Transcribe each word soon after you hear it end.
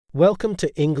Welcome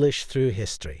to English Through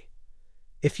History.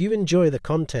 If you enjoy the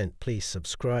content, please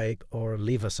subscribe or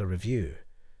leave us a review.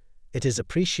 It is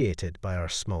appreciated by our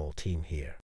small team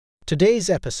here. Today's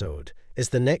episode is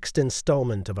the next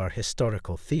installment of our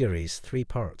Historical Theories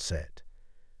three-part set.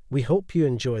 We hope you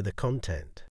enjoy the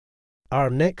content. Our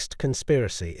next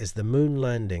conspiracy is the moon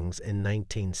landings in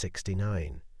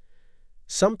 1969.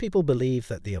 Some people believe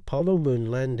that the Apollo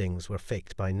moon landings were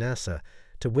faked by NASA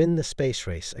to win the space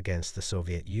race against the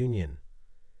Soviet Union.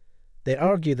 They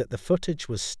argue that the footage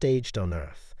was staged on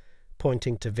Earth,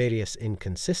 pointing to various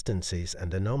inconsistencies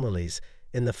and anomalies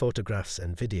in the photographs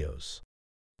and videos.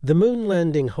 The moon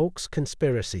landing hoax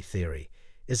conspiracy theory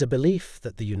is a belief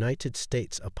that the United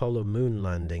States Apollo moon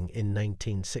landing in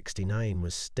 1969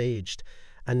 was staged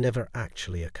and never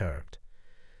actually occurred.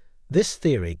 This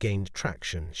theory gained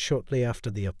traction shortly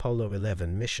after the Apollo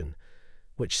 11 mission,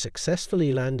 which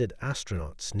successfully landed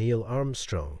astronauts Neil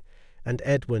Armstrong and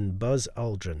Edwin Buzz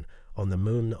Aldrin on the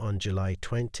moon on July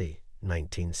 20,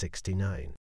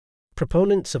 1969.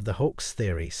 Proponents of the hoax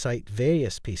theory cite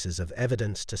various pieces of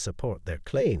evidence to support their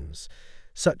claims,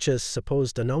 such as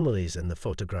supposed anomalies in the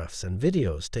photographs and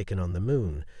videos taken on the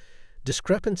moon,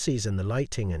 discrepancies in the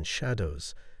lighting and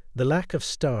shadows, the lack of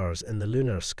stars in the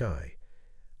lunar sky,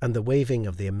 and the waving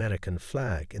of the American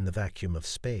flag in the vacuum of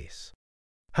space.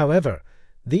 However,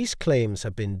 these claims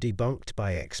have been debunked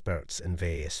by experts in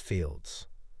various fields.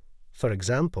 For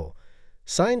example,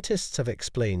 scientists have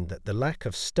explained that the lack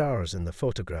of stars in the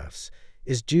photographs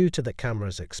is due to the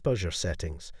camera's exposure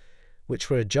settings, which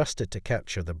were adjusted to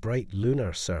capture the bright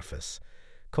lunar surface,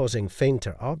 causing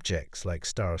fainter objects like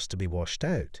stars to be washed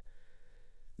out.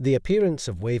 The appearance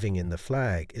of waving in the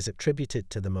flag is attributed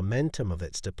to the momentum of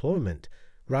its deployment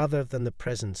rather than the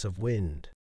presence of wind.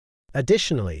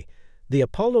 Additionally, the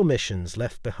Apollo missions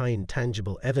left behind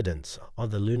tangible evidence on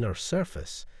the lunar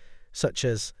surface, such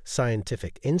as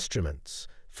scientific instruments,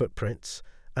 footprints,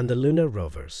 and the lunar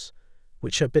rovers,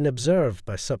 which have been observed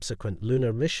by subsequent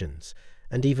lunar missions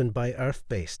and even by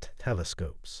Earth-based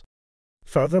telescopes.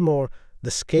 Furthermore,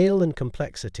 the scale and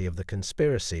complexity of the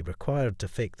conspiracy required to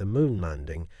fake the moon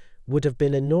landing would have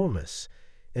been enormous,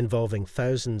 involving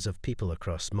thousands of people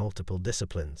across multiple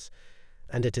disciplines,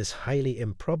 and it is highly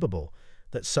improbable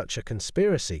that such a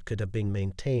conspiracy could have been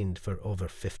maintained for over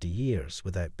 50 years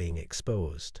without being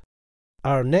exposed.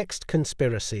 Our next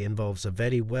conspiracy involves a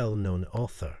very well-known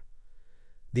author.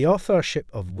 The authorship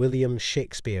of William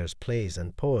Shakespeare's plays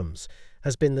and poems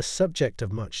has been the subject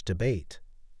of much debate.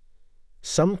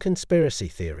 Some conspiracy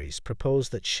theories propose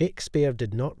that Shakespeare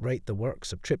did not write the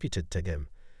works attributed to him,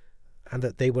 and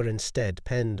that they were instead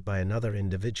penned by another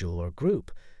individual or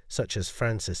group, such as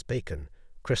Francis Bacon,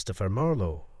 Christopher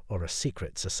Marlowe, or a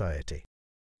secret society.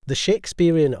 The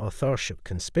Shakespearean authorship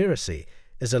conspiracy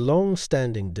is a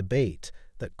long-standing debate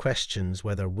that questions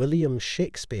whether William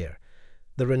Shakespeare,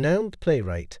 the renowned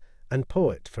playwright and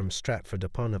poet from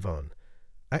Stratford-upon-Avon,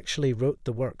 actually wrote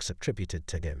the works attributed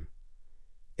to him.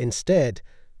 Instead,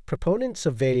 proponents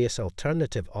of various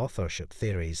alternative authorship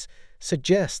theories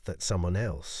suggest that someone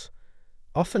else,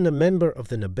 often a member of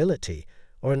the nobility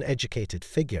or an educated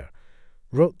figure,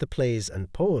 wrote the plays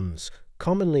and poems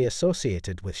commonly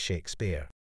associated with Shakespeare.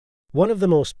 One of the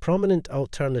most prominent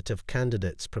alternative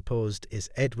candidates proposed is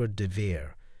Edward de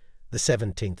Vere, the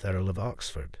 17th Earl of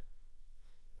Oxford.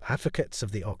 Advocates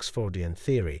of the Oxfordian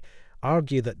theory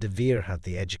argue that de Vere had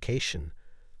the education,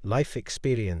 life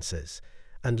experiences,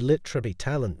 and literary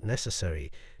talent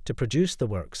necessary to produce the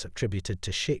works attributed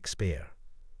to Shakespeare.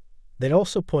 They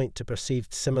also point to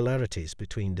perceived similarities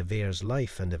between de Vere's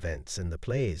life and events in the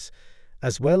plays,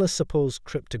 as well as supposed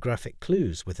cryptographic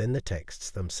clues within the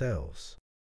texts themselves.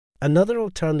 Another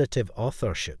alternative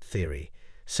authorship theory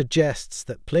suggests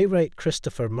that playwright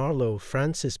Christopher Marlowe,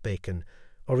 Francis Bacon,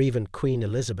 or even Queen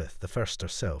Elizabeth I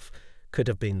herself could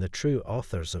have been the true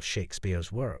authors of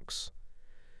Shakespeare's works.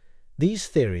 These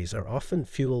theories are often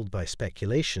fueled by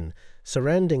speculation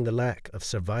surrounding the lack of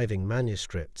surviving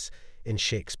manuscripts in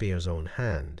Shakespeare's own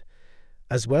hand,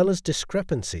 as well as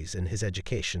discrepancies in his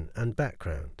education and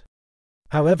background.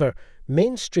 However,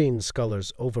 mainstream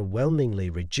scholars overwhelmingly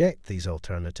reject these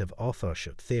alternative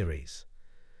authorship theories.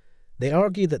 They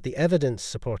argue that the evidence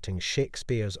supporting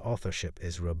Shakespeare's authorship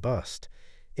is robust,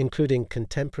 including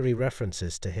contemporary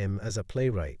references to him as a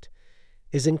playwright,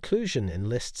 his inclusion in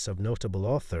lists of notable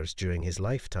authors during his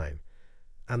lifetime,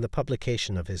 and the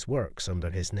publication of his works under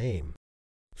his name.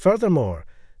 Furthermore,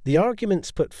 the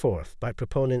arguments put forth by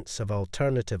proponents of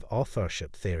alternative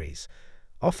authorship theories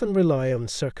often rely on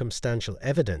circumstantial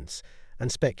evidence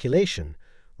and speculation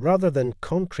rather than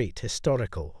concrete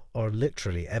historical or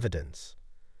literary evidence.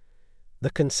 The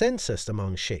consensus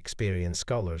among Shakespearean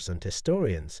scholars and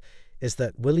historians is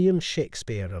that William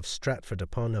Shakespeare of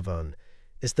Stratford-upon-Avon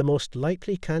is the most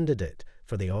likely candidate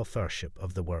for the authorship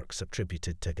of the works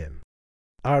attributed to him.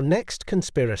 Our next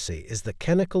conspiracy is the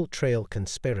Chemical Trail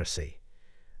Conspiracy,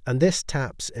 and this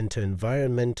taps into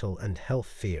environmental and health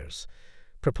fears,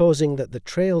 proposing that the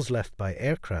trails left by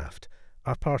aircraft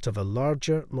are part of a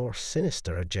larger, more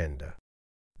sinister agenda.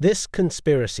 This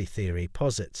conspiracy theory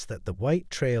posits that the white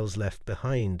trails left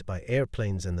behind by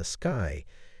airplanes in the sky,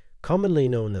 commonly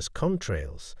known as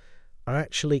contrails, are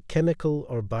actually chemical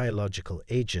or biological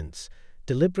agents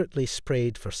deliberately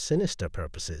sprayed for sinister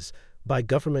purposes by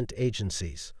government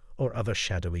agencies or other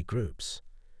shadowy groups.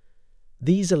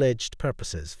 These alleged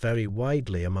purposes vary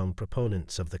widely among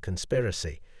proponents of the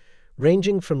conspiracy,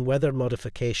 ranging from weather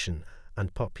modification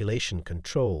and population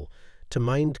control to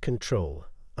mind control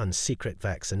and secret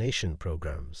vaccination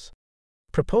programs.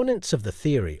 Proponents of the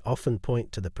theory often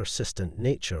point to the persistent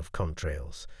nature of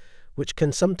contrails, which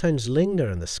can sometimes linger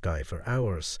in the sky for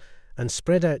hours and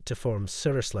spread out to form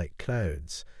cirrus-like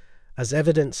clouds, as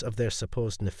evidence of their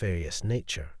supposed nefarious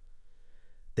nature.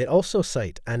 They also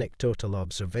cite anecdotal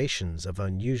observations of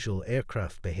unusual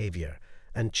aircraft behavior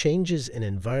and changes in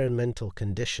environmental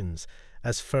conditions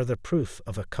as further proof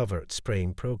of a covert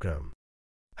spraying program.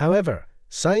 However,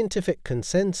 scientific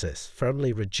consensus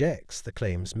firmly rejects the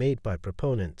claims made by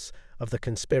proponents of the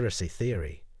conspiracy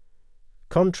theory.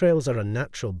 Contrails are a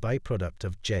natural byproduct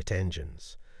of jet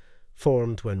engines,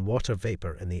 formed when water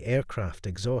vapor in the aircraft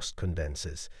exhaust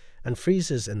condenses and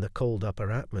freezes in the cold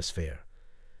upper atmosphere.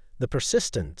 The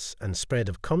persistence and spread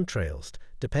of contrails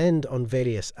depend on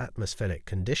various atmospheric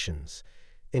conditions,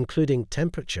 including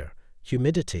temperature,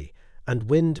 humidity, and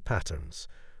wind patterns,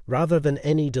 rather than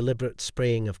any deliberate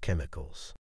spraying of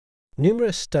chemicals.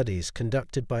 Numerous studies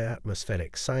conducted by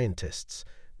atmospheric scientists,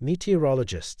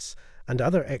 meteorologists, and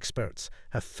other experts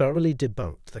have thoroughly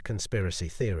debunked the conspiracy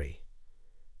theory.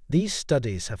 These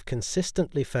studies have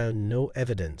consistently found no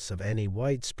evidence of any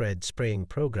widespread spraying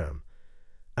program,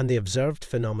 and the observed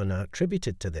phenomena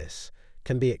attributed to this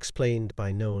can be explained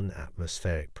by known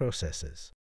atmospheric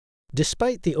processes.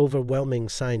 Despite the overwhelming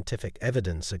scientific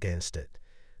evidence against it,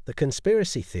 the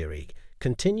conspiracy theory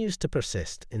continues to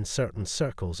persist in certain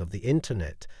circles of the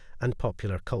internet and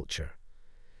popular culture.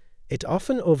 It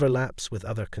often overlaps with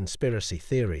other conspiracy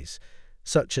theories,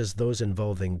 such as those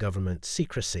involving government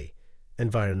secrecy,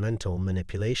 environmental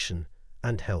manipulation,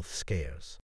 and health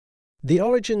scares. The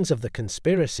origins of the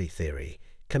conspiracy theory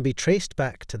can be traced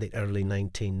back to the early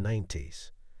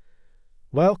 1990s.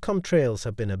 While contrails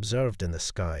have been observed in the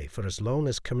sky for as long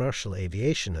as commercial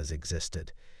aviation has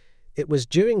existed, it was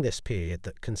during this period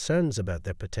that concerns about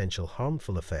their potential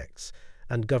harmful effects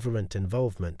and government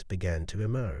involvement began to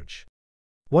emerge.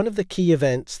 One of the key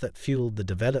events that fueled the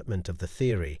development of the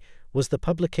theory was the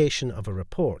publication of a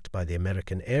report by the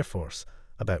American Air Force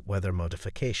about weather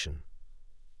modification.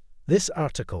 This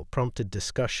article prompted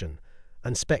discussion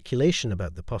and speculation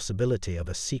about the possibility of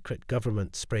a secret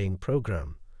government spraying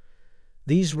program.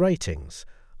 These writings,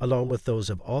 along with those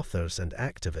of authors and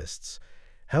activists,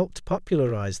 helped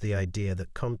popularize the idea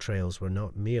that contrails were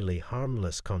not merely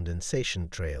harmless condensation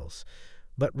trails,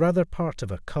 but rather part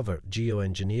of a covert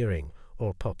geoengineering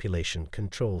or population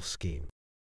control scheme.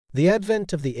 The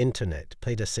advent of the Internet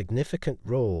played a significant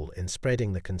role in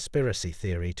spreading the conspiracy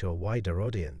theory to a wider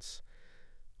audience.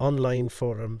 Online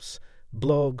forums,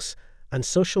 blogs, and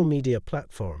social media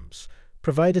platforms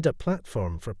provided a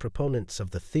platform for proponents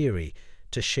of the theory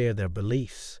to share their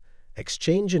beliefs,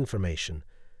 exchange information,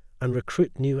 and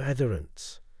recruit new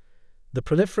adherents. The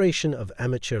proliferation of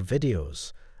amateur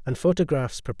videos and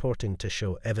photographs purporting to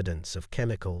show evidence of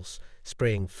chemicals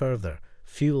spraying further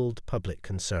fueled public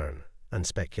concern and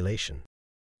speculation.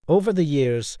 Over the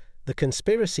years, the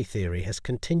conspiracy theory has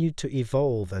continued to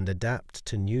evolve and adapt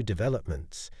to new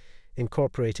developments,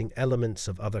 incorporating elements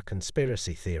of other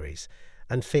conspiracy theories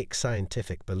and fake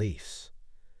scientific beliefs.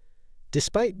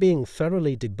 Despite being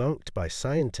thoroughly debunked by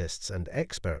scientists and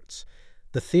experts,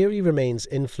 the theory remains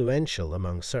influential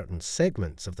among certain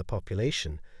segments of the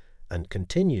population and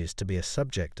continues to be a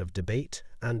subject of debate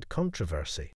and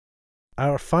controversy.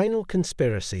 Our final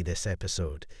conspiracy this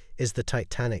episode is the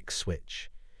Titanic switch.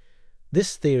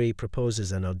 This theory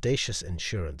proposes an audacious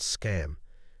insurance scam,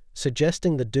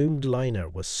 suggesting the doomed liner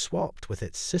was swapped with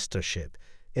its sister ship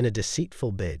in a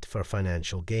deceitful bid for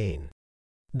financial gain.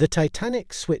 The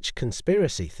Titanic switch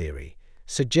conspiracy theory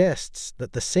suggests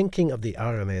that the sinking of the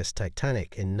RMS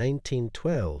Titanic in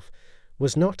 1912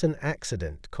 was not an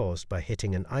accident caused by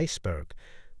hitting an iceberg,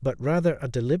 but rather a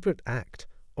deliberate act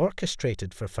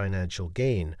orchestrated for financial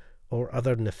gain or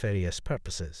other nefarious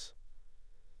purposes.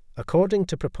 According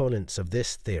to proponents of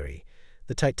this theory,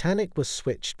 the Titanic was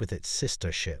switched with its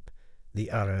sister ship,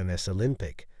 the RMS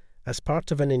Olympic, as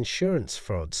part of an insurance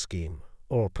fraud scheme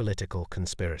or political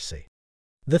conspiracy.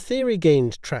 The theory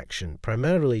gained traction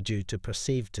primarily due to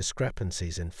perceived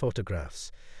discrepancies in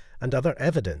photographs and other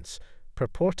evidence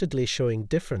purportedly showing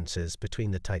differences between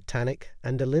the Titanic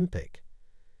and Olympic.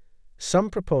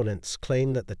 Some proponents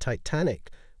claim that the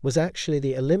Titanic was actually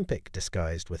the Olympic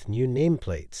disguised with new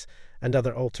nameplates and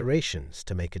other alterations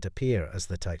to make it appear as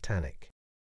the Titanic.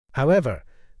 However,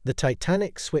 the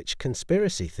Titanic switch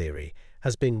conspiracy theory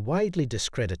has been widely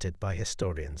discredited by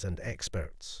historians and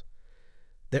experts.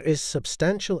 There is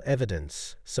substantial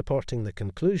evidence supporting the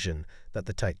conclusion that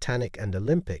the Titanic and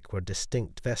Olympic were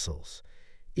distinct vessels,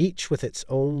 each with its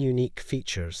own unique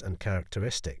features and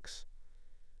characteristics.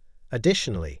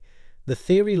 Additionally, the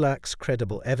theory lacks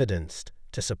credible evidence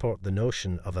to support the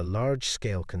notion of a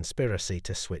large-scale conspiracy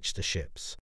to switch the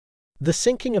ships. The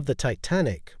sinking of the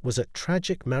Titanic was a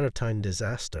tragic maritime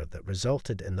disaster that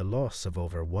resulted in the loss of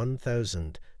over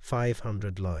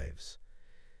 1,500 lives.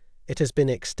 It has been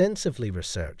extensively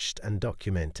researched and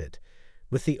documented,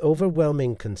 with the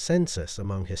overwhelming consensus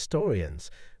among historians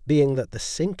being that the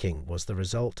sinking was the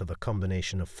result of a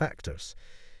combination of factors,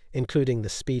 including the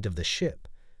speed of the ship,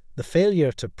 the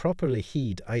failure to properly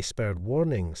heed iceberg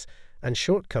warnings, and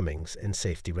shortcomings in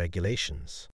safety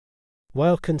regulations.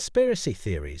 While conspiracy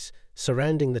theories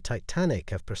surrounding the Titanic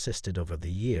have persisted over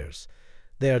the years,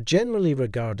 they are generally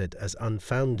regarded as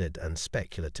unfounded and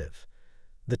speculative.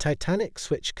 The Titanic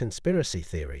switch conspiracy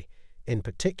theory, in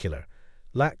particular,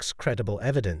 lacks credible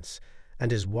evidence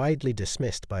and is widely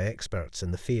dismissed by experts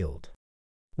in the field.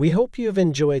 We hope you have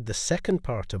enjoyed the second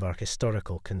part of our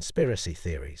historical conspiracy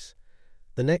theories.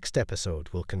 The next episode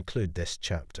will conclude this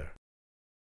chapter.